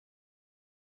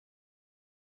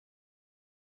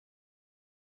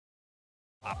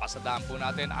Papasadaan po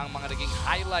natin ang mga naging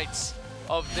highlights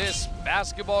of this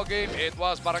basketball game. It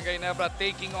was Barangay Ginebra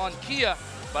taking on KIA.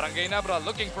 Barangay Ginebra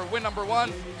looking for win number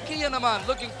 1. KIA naman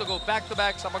looking to go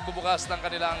back-to-back sa pagbubukas ng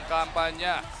kanilang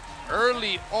kampanya.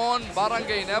 Early on,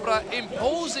 Barangay Ginebra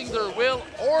imposing their will.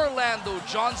 Orlando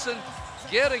Johnson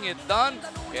getting it done.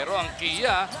 Pero ang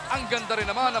KIA, ang ganda rin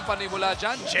naman ng panimula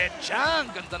dyan. Chechang,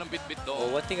 ganda ng bit-bit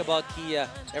doon. One thing about KIA,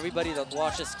 everybody that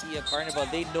watches KIA Carnival,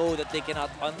 they know that they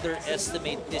cannot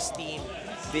underestimate this team.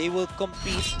 They will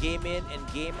compete game in and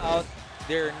game out.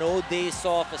 There are no days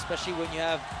off, especially when you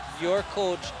have your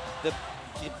coach, the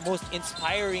most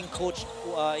inspiring coach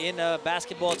in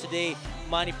basketball today,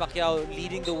 Manny Pacquiao,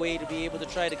 leading the way to be able to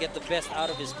try to get the best out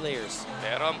of his players.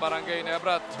 Pero ang Barangay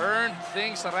Ginebra turned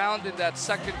things around in that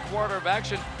second quarter of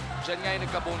action. Diyan nga yung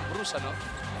nagka-bone bruise, ano?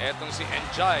 Etong si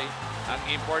Enjay, ang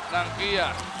import ng KIA.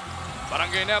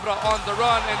 Barangay Ginebra on the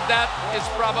run, and that is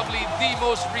probably the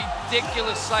most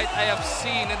ridiculous sight I have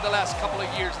seen in the last couple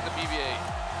of years in the PBA.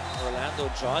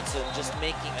 Orlando Johnson just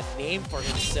making a name for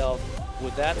himself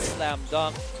with that slam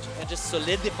dunk and just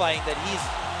solidifying that he's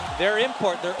their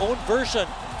import, their own version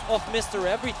of Mr.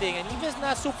 Everything. And even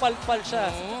nasupalpal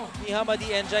siya ni Hamadi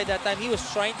Enjay that time. He was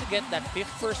trying to get that 5th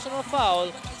personal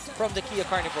foul from the KIA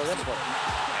Carnival import.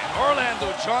 And Orlando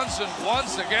Johnson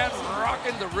once again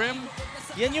rocking the rim.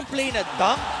 Yan yung play na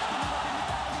dunk,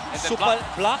 supal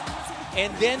block,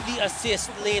 and then the assist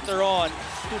later on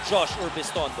to Josh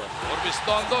Urbistondo.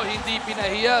 Urbistondo hindi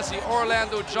pinahiya si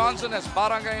Orlando Johnson as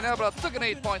Barangay Ginebra took an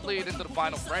 8-point lead into the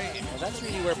final frame. And that's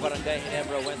really where Barangay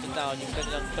Ginebra went to town yung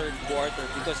kanilang third quarter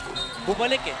because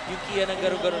bumalik yung KIA ng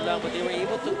garo-garo lang, but they were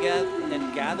able to get and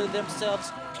gather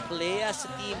themselves, play as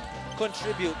a team,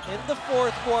 contribute. In the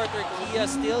fourth quarter, KIA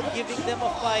still giving them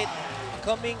a fight,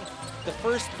 coming the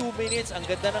first 2 minutes, ang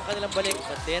ganda ng kanilang balik,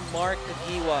 but then Mark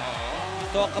Nagiwa,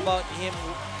 talk about him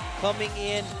coming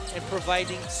in and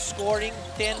providing scoring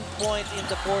 10 points in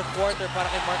the fourth quarter para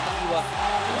kay Mark Nagiwa.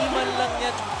 Hindi man lang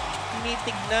niya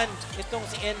tinitignan itong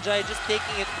si Enjay, just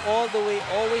taking it all the way,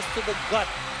 always to the gut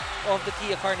of the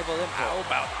KIA Carnival. How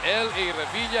about L.A.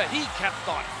 Revilla? He kept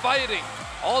on fighting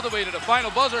all the way to the final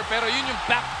buzzer, pero yun yung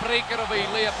backbreaker of a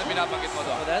layup na binabanggit mo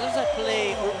doon. So that is a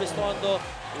play. Urbistondo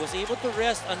was able to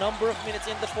rest a number of minutes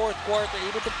in the fourth quarter,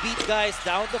 able to beat guys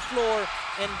down the floor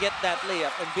and get that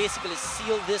layup and basically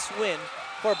seal this win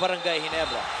for Barangay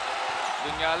Ginebra.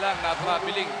 Yun nga lang,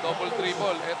 natrabiling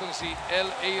double-dribble. Etong si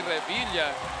L.A.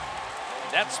 Revilla.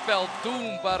 That spelled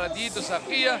doom para dito sa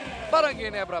KIA.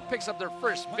 Barangay Ginebra picks up their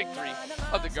first victory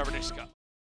of the Governor's Cup.